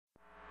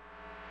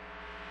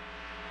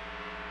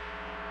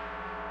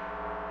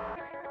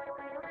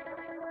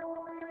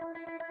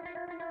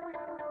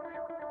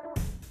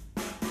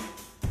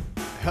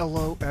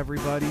Hello,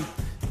 everybody,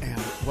 and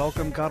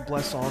welcome. God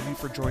bless all of you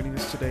for joining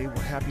us today.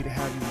 We're happy to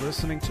have you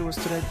listening to us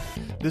today.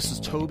 This is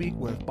Toby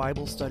with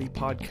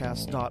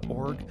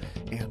BibleStudyPodcast.org,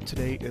 and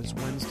today is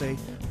Wednesday,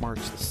 March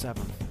the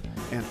 7th.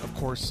 And, of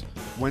course,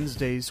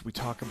 Wednesdays we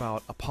talk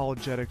about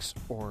apologetics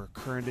or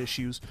current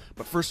issues.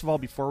 But first of all,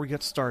 before we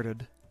get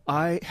started,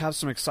 I have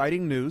some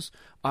exciting news.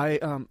 I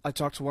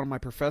talked to one of my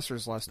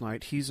professors last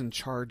night. He's in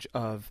charge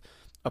of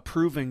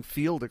approving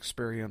field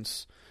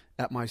experience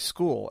at my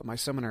school, at my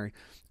seminary.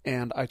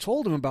 And I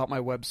told him about my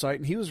website,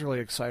 and he was really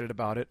excited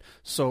about it.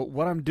 So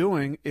what I'm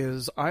doing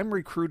is I'm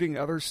recruiting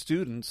other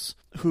students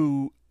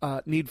who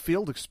need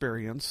field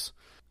experience,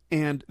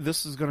 and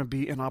this is going to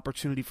be an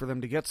opportunity for them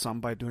to get some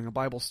by doing a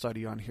Bible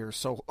study on here.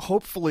 So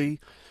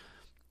hopefully,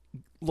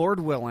 Lord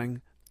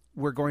willing,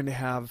 we're going to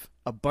have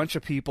a bunch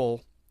of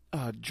people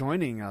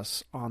joining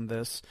us on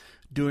this,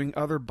 doing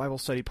other Bible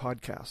study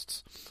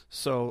podcasts.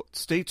 So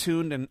stay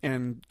tuned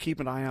and keep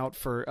an eye out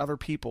for other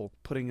people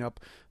putting up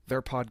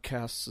their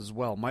podcasts as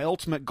well. My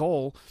ultimate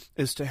goal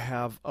is to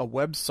have a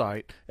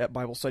website at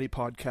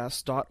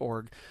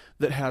BibleStudyPodcast.org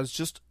that has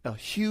just a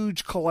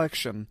huge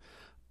collection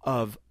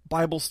of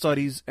Bible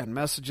studies and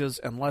messages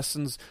and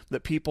lessons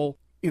that people,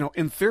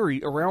 in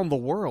theory, around the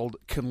world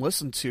can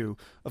listen to.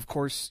 Of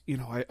course,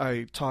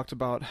 I talked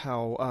about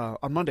how,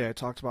 on Monday, I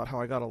talked about how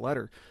I got a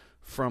letter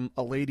from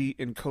a lady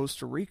in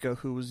Costa Rica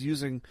who was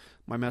using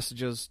my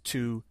messages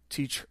to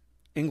teach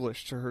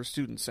English to her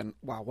students. And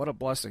wow, what a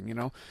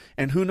blessing,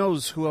 And who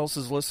knows who else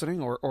is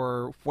listening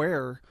or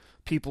where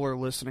people are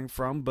listening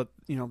from, but,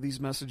 these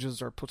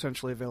messages are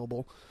potentially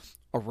available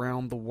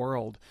around the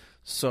world.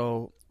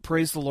 So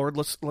praise the Lord.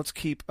 Let's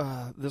keep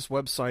this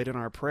website in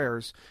our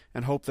prayers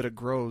and hope that it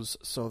grows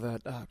so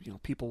that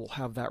people will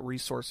have that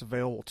resource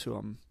available to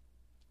them.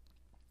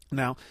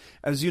 Now,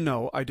 as you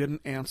know, I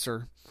didn't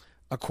answer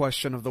a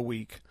question of the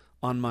week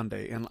on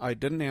Monday, and I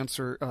didn't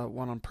answer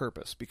one on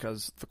purpose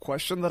because the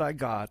question that I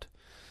got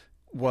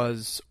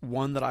was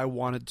one that I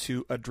wanted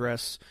to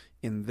address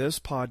in this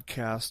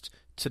podcast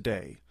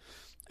today.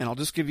 And I'll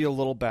just give you a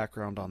little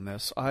background on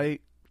this. I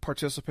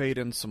participate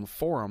in some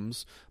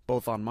forums,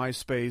 both on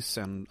MySpace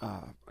and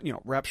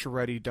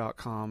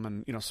RaptureReady.com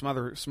and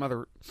some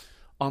other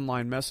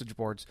online message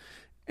boards.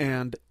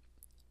 And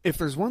if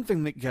there's one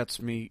thing that gets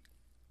me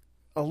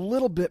a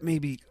little bit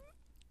maybe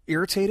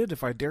irritated,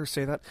 if I dare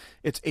say that,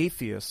 it's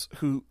atheists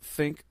who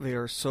think they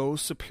are so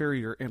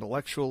superior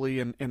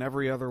intellectually and in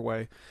every other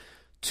way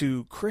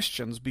to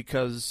Christians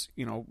because,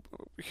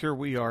 here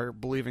we are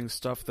believing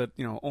stuff that,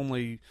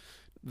 only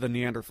the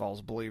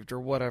Neanderthals believed or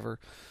whatever.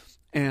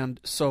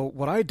 And so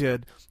what I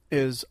did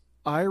is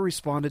I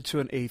responded to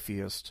an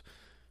atheist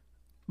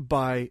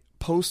by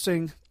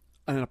posting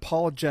an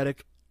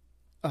apologetic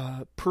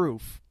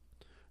proof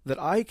that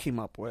I came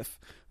up with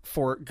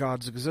for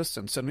God's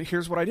existence. And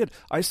here's what I did.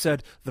 I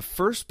said, the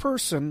first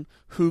person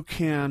who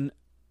can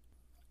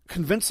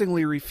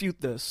convincingly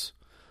refute this,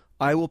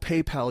 I will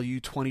PayPal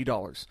you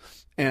 $20.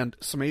 And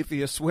some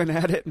atheists went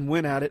at it,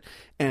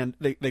 and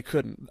they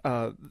couldn't.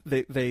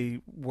 They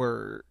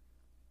were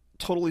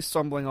totally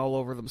stumbling all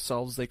over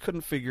themselves. They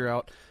couldn't figure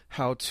out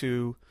how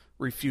to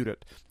refute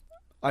it.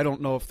 I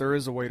don't know if there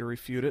is a way to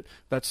refute it.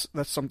 That's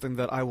something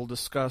that I will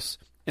discuss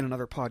in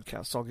another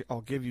podcast.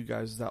 I'll give you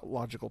guys that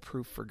logical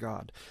proof for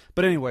God.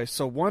 But anyway,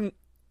 so one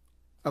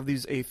of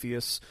these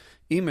atheists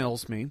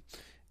emails me,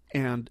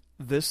 and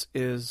this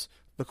is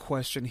the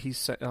question he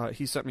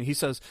sent me. He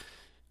says,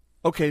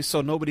 okay, so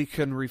nobody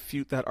can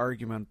refute that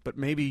argument, but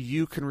maybe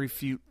you can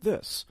refute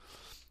this.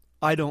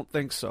 I don't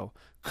think so.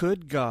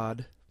 Could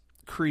God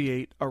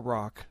create a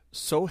rock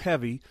so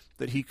heavy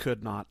that he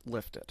could not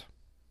lift it?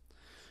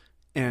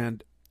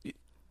 And,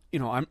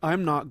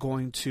 I'm not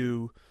going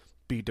to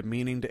be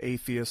demeaning to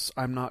atheists.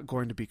 I'm not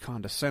going to be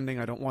condescending.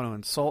 I don't want to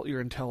insult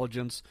your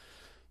intelligence.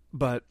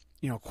 But,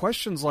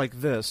 questions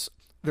like this,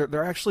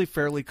 they're actually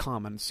fairly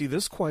common. See,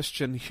 this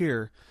question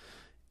here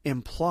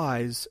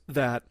implies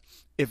that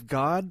if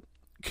God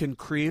can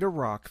create a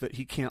rock that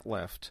he can't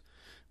lift,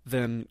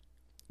 then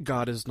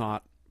God is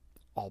not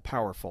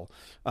all-powerful.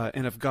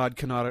 And if God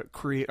cannot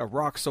create a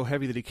rock so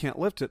heavy that he can't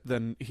lift it,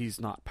 then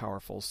he's not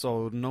powerful.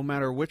 So no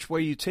matter which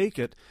way you take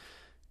it,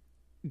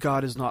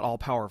 God is not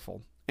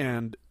all-powerful.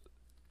 And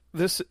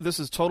this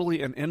is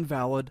totally an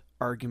invalid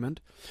argument.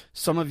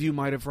 Some of you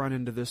might have run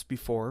into this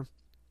before,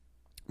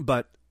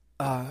 but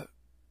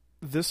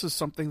this is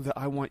something that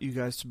I want you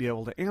guys to be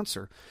able to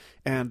answer.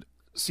 And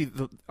see,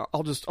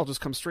 I'll just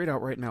come straight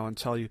out right now and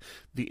tell you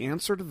the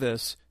answer to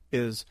this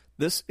is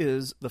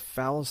the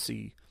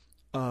fallacy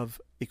of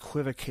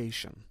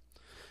equivocation.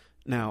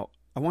 Now,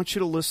 I want you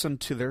to listen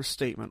to their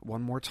statement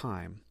one more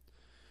time.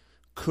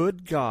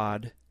 Could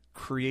God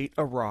create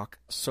a rock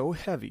so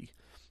heavy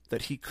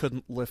that he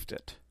couldn't lift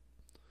it?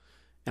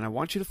 And I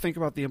want you to think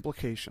about the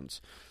implications.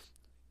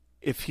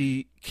 If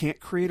he can't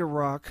create a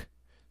rock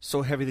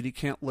so heavy that he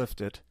can't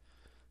lift it,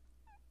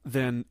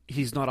 then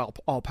he's not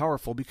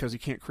all-powerful because he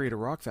can't create a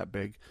rock that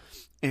big.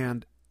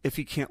 And if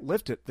he can't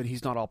lift it, then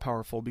he's not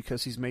all-powerful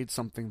because he's made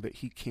something that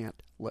he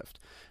can't lift.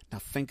 Now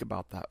think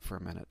about that for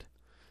a minute.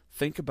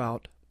 Think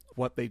about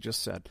what they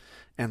just said.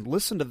 And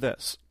listen to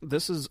this.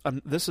 This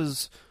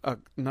is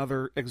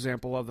another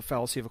example of the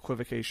fallacy of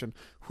equivocation,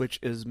 which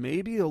is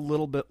maybe a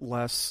little bit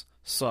less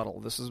subtle.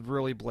 This is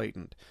really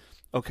blatant.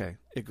 Okay,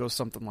 it goes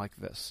something like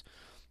this.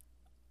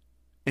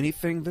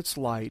 Anything that's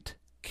light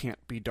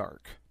can't be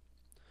dark.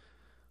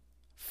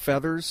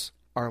 Feathers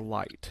are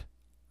light.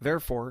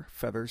 Therefore,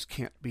 feathers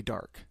can't be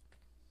dark.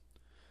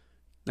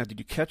 Now, did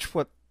you catch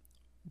what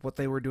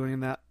they were doing in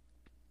that?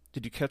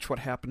 Did you catch what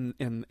happened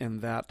in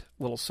that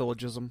little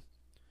syllogism?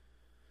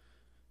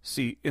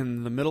 See,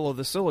 in the middle of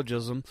the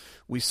syllogism,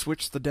 we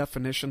switched the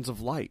definitions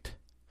of light.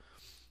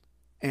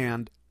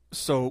 And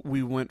so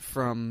we went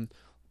from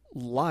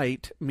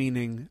light,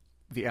 meaning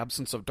the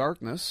absence of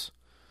darkness,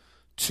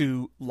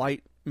 to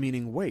light,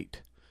 meaning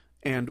weight.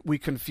 And we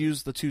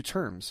confused the two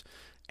terms.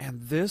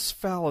 And this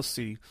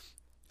fallacy,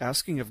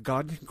 asking if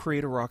God can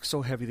create a rock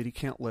so heavy that he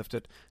can't lift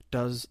it,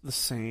 does the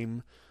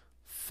same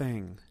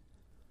thing.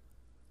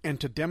 And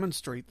to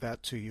demonstrate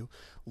that to you,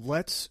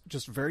 let's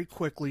just very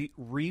quickly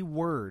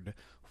reword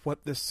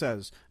what this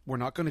says. We're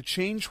not going to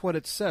change what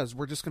it says.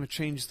 We're just going to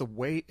change the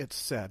way it's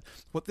said.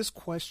 What this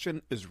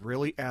question is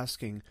really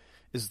asking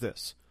is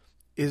this.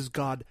 Is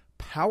God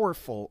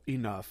powerful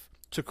enough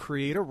to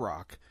create a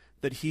rock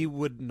that he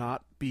would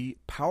not be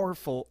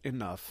powerful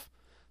enough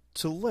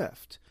to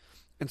lift?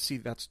 And see,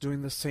 that's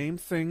doing the same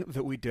thing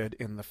that we did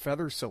in the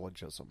feather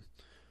syllogism.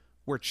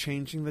 We're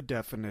changing the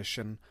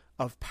definition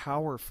of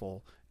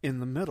powerful in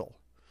the middle.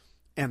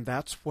 And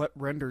that's what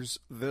renders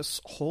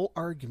this whole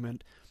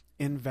argument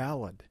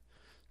invalid.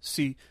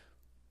 See,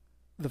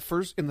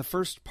 in the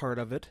first part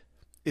of it,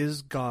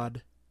 is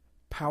God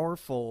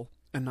powerful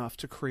enough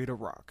to create a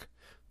rock?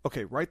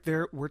 Okay, right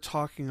there, we're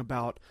talking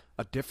about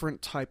a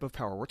different type of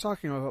power. We're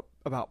talking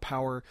about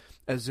power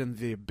as in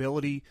the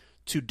ability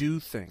to do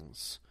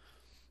things,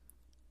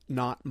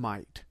 not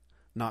might,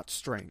 not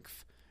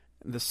strength.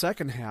 The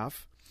second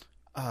half,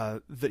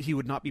 that he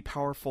would not be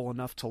powerful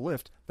enough to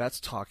lift, that's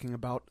talking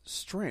about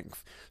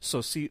strength.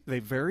 So see, they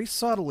very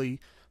subtly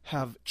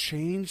have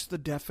changed the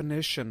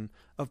definition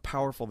of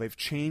powerful. They've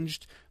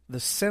changed the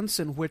sense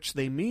in which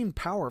they mean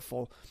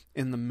powerful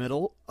in the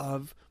middle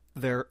of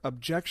their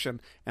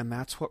objection, and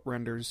that's what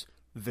renders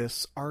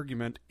this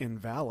argument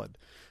invalid.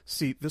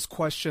 See, this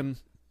question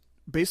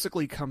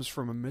basically comes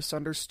from a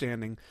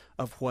misunderstanding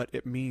of what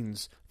it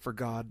means for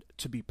God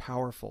to be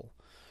powerful.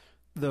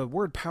 The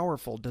word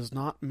powerful does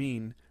not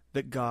mean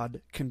that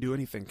God can do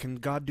anything. Can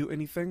God do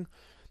anything?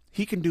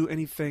 He can do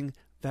anything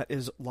that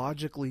is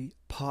logically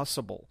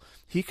possible.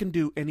 He can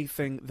do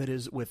anything that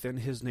is within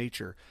his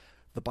nature.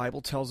 The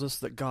Bible tells us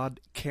that God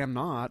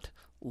cannot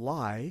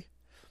lie,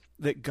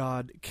 that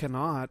God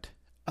cannot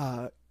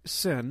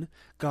sin,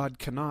 God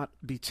cannot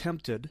be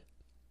tempted.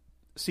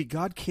 See,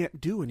 God can't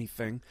do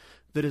anything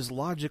that is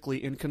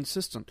logically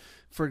inconsistent.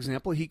 For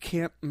example, he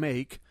can't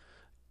make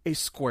a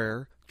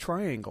square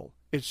triangle.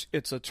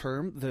 It's a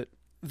term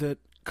that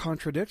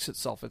contradicts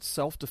itself. It's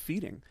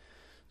self-defeating.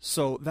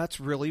 So that's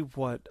really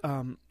what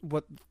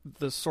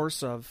the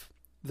source of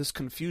this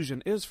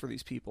confusion is for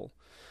these people.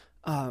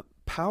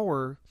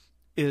 Power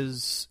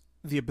is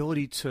the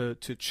ability to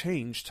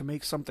change, to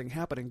make something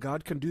happen, and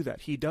God can do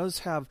that. He does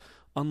have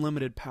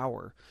unlimited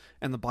power,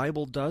 and the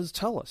Bible does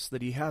tell us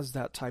that he has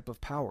that type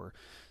of power.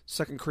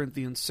 2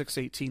 Corinthians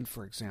 6:18,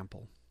 for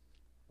example.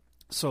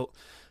 So,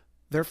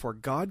 therefore,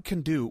 God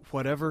can do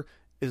whatever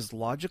is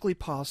logically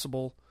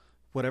possible,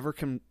 whatever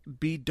can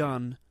be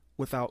done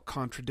without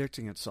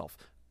contradicting itself.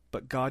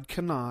 But God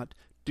cannot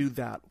do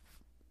that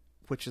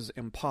which is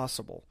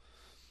impossible.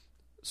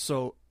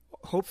 So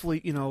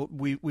hopefully,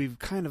 we've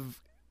kind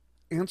of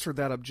answered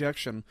that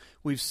objection.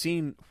 We've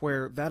seen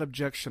where that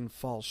objection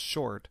falls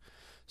short.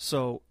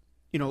 So,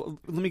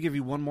 let me give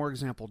you one more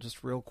example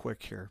just real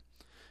quick here.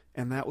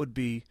 And that would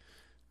be,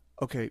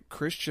 okay,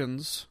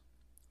 Christians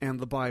and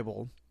the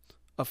Bible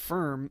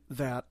affirm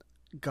that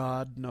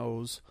God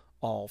knows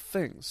all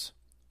things.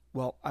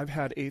 Well, I've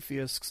had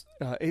atheists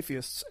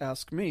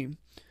ask me,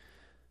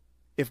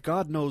 if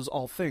God knows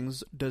all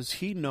things, does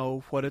he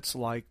know what it's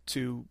like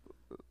to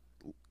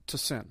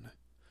sin?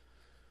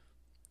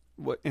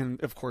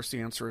 And of course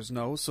the answer is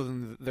no. So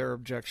then their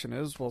objection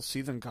is, well,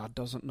 see, then God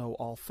doesn't know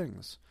all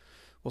things.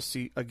 Well,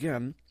 see,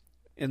 again,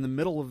 in the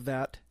middle of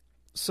that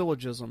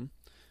syllogism,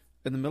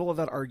 in the middle of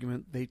that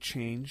argument, they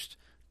changed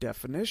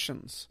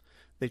definitions.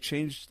 They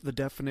changed the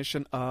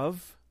definition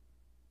of,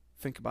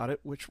 think about it,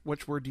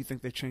 which word do you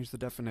think they changed the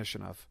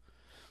definition of?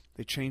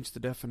 They changed the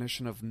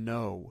definition of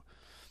know.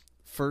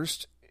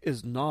 First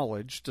is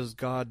knowledge. Does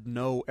God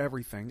know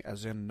everything,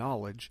 as in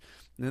knowledge?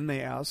 And then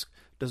they ask,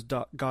 does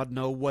God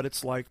know what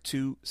it's like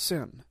to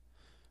sin?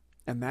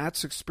 And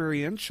that's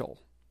experiential.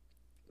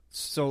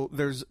 So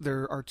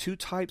there are two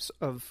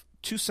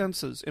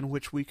senses in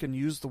which we can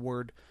use the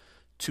word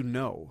to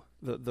know,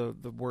 the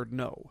word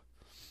know.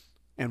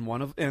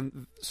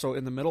 And so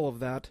in the middle of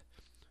that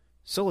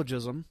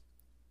syllogism,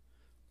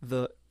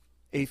 the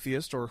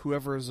atheist or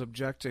whoever is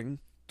objecting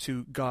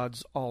to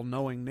God's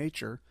all-knowing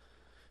nature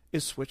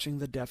is switching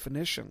the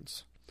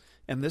definitions.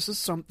 And this is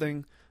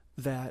something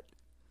that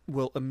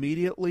will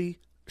immediately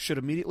should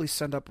immediately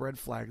send up red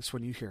flags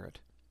when you hear it,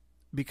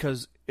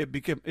 because it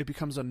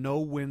becomes a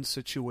no-win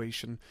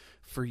situation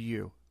for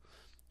you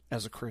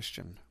as a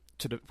Christian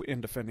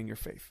in defending your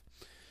faith.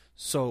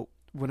 So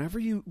whenever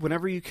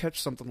you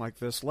catch something like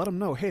this, let them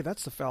know, hey,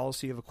 that's the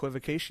fallacy of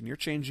equivocation. You're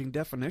changing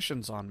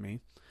definitions on me.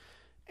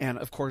 And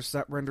of course,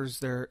 that renders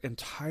their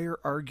entire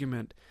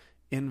argument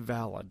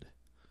invalid.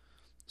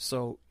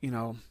 So,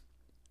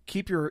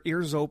 keep your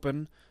ears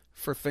open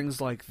for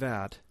things like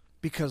that,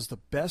 because the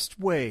best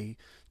way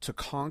to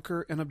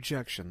conquer an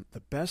objection, the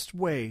best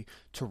way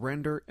to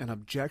render an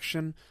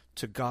objection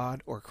to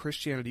God or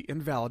Christianity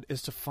invalid,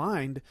 is to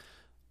find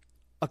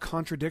a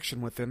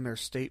contradiction within their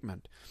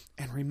statement.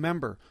 And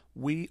remember,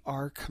 we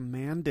are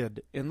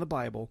commanded in the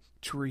Bible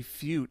to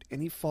refute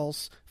any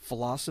false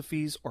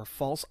philosophies or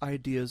false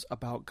ideas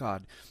about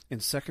God. In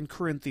 2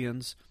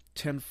 Corinthians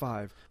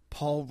 10:5,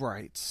 Paul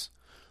writes,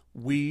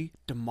 "We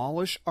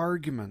demolish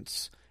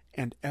arguments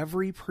and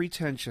every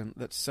pretension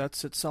that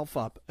sets itself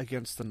up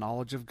against the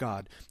knowledge of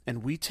God,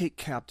 and we take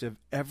captive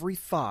every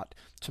thought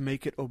to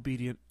make it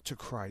obedient to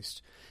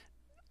Christ."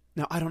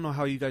 Now, I don't know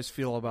how you guys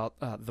feel about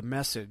The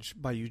Message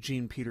by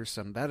Eugene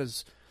Peterson. That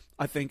is,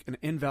 I think, an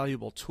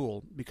invaluable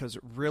tool, because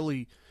it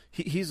really,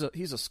 he's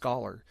a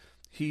scholar.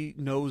 He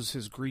knows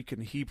his Greek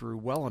and Hebrew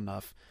well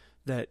enough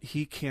that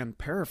he can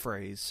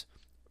paraphrase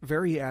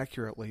very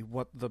accurately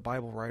what the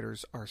Bible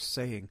writers are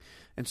saying.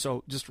 And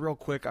so, just real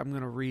quick, I'm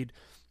going to read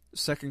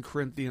 2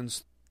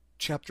 Corinthians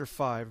chapter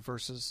 5,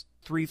 verses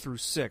 3 through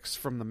 6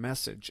 from The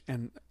Message,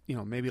 and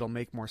maybe it'll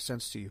make more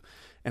sense to you.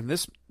 And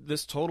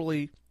this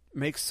totally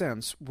makes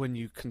sense when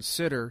you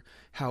consider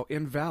how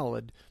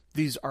invalid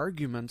these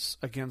arguments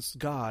against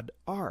God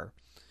are.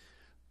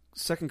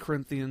 2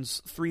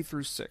 Corinthians 3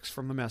 through 6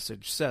 from The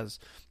Message says,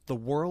 "The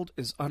world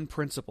is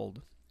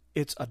unprincipled.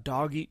 It's a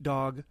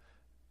dog-eat-dog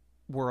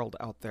world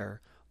out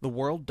there. The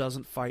world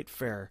doesn't fight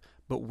fair,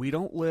 but we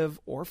don't live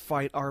or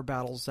fight our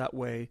battles that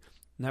way,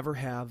 never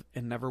have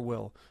and never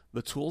will.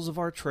 The tools of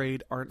our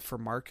trade aren't for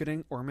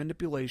marketing or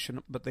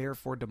manipulation, but they are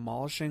for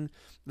demolishing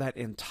that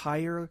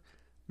entire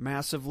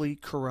massively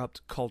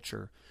corrupt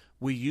culture.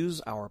 We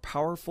use our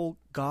powerful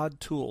God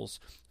tools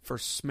for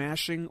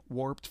smashing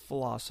warped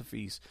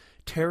philosophies,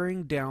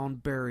 tearing down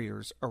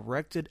barriers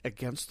erected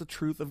against the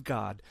truth of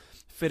God,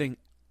 fitting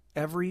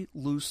every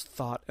loose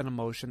thought and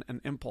emotion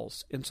and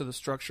impulse into the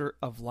structure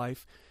of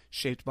life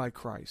shaped by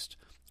Christ.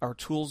 Our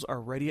tools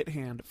are ready at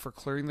hand for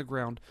clearing the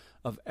ground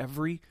of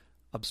every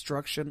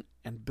obstruction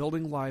and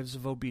building lives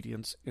of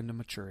obedience into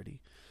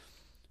maturity."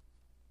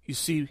 You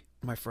see,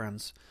 my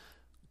friends,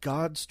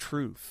 God's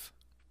truth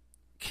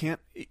can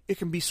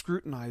be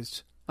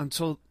scrutinized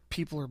until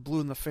people are blue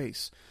in the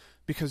face,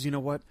 because you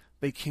know what?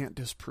 They can't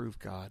disprove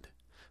God.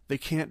 They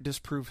can't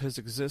disprove his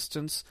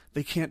existence.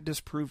 They can't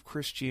disprove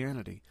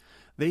Christianity.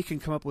 They can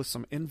come up with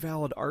some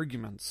invalid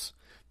arguments.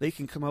 They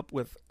can come up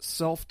with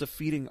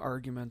self-defeating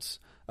arguments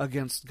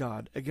against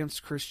God,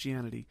 against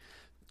Christianity,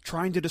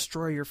 trying to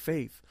destroy your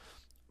faith.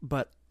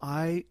 But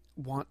I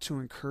want to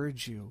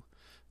encourage you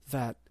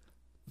that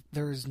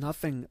there is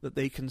nothing that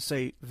they can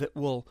say that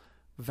will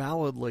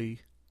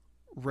validly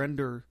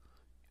render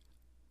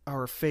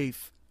our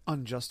faith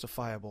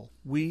unjustifiable.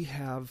 We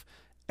have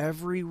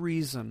every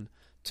reason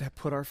to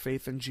put our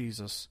faith in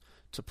Jesus,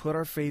 to put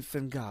our faith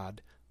in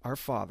God, our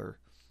Father,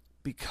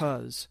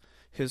 because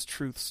his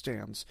truth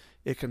stands.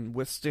 It can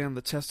withstand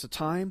the test of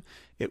time.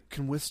 It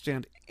can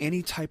withstand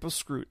any type of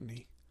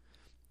scrutiny.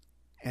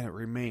 And it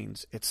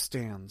remains. It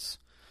stands.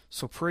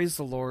 So praise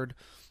the Lord.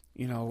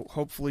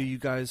 Hopefully you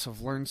guys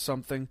have learned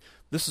something.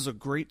 This is a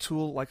great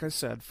tool, like I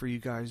said, for you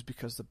guys,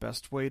 because the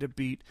best way to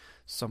beat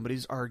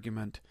somebody's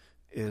argument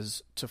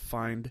is to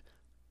find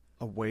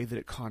a way that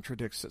it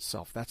contradicts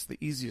itself. That's the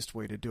easiest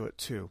way to do it,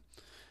 too,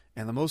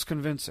 and the most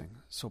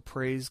convincing. So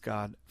praise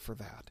God for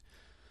that.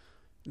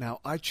 Now,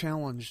 I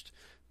challenged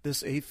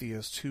this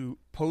atheist who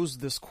posed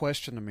this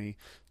question to me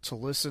to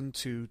listen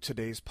to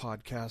today's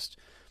podcast.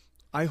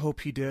 I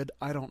hope he did.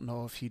 I don't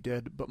know if he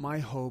did, but my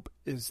hope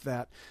is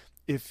that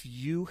if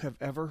you have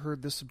ever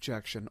heard this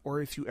objection,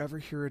 or if you ever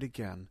hear it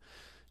again,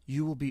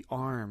 you will be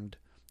armed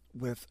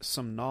with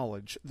some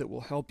knowledge that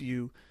will help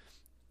you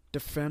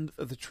defend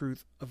the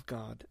truth of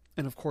God.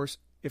 And of course,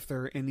 if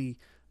there are any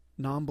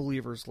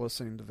non-believers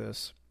listening to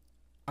this,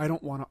 I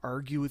don't want to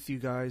argue with you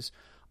guys.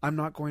 I'm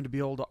not going to be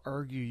able to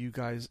argue you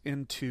guys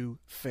into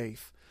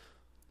faith.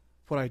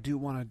 What I do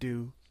want to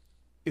do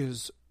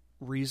is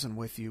reason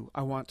with you.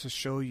 I want to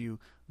show you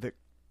that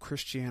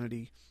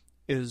Christianity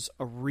is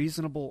a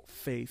reasonable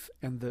faith,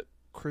 and that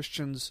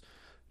Christians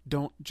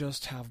don't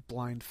just have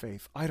blind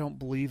faith. I don't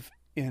believe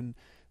in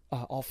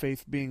all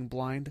faith being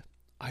blind.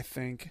 I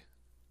think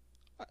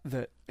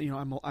that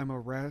I'm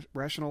a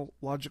rational,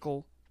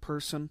 logical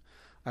person.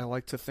 I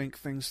like to think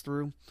things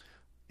through,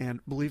 and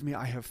believe me,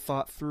 I have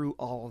thought through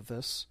all of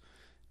this,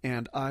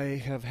 and I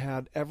have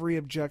had every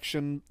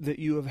objection that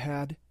you have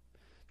had,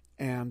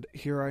 and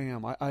here I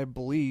am. I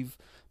believe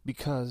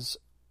because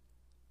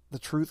the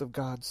truth of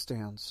God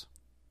stands,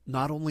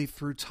 not only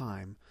through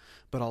time,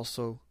 but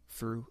also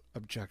through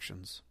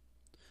objections.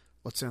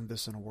 Let's end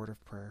this in a word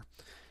of prayer.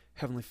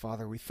 Heavenly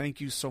Father, we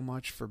thank you so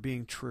much for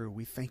being true.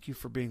 We thank you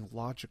for being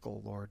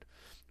logical, Lord.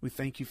 We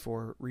thank you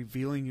for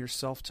revealing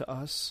yourself to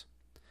us.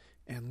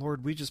 And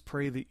Lord, we just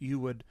pray that you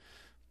would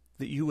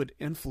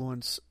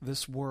influence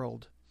this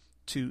world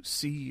to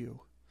see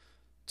you,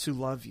 to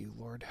love you,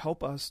 Lord.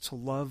 Help us to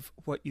love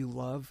what you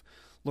love.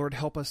 Lord,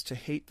 help us to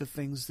hate the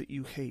things that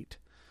you hate.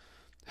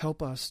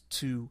 Help us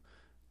to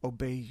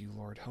obey you,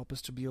 Lord. Help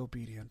us to be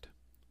obedient.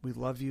 We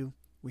love you.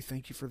 We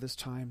thank you for this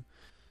time.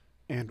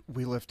 And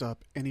we lift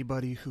up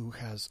anybody who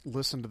has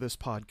listened to this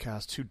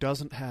podcast who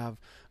doesn't have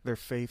their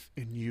faith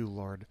in you,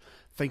 Lord.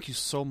 Thank you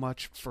so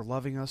much for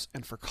loving us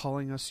and for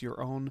calling us your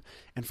own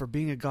and for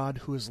being a God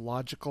who is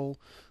logical,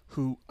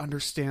 who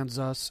understands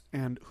us,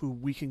 and who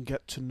we can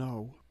get to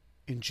know.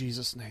 In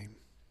Jesus' name,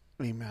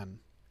 amen.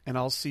 And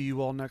I'll see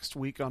you all next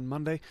week on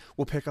Monday.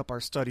 We'll pick up our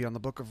study on the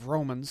book of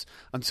Romans.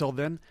 Until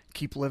then,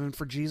 keep living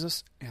for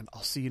Jesus, and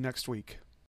I'll see you next week.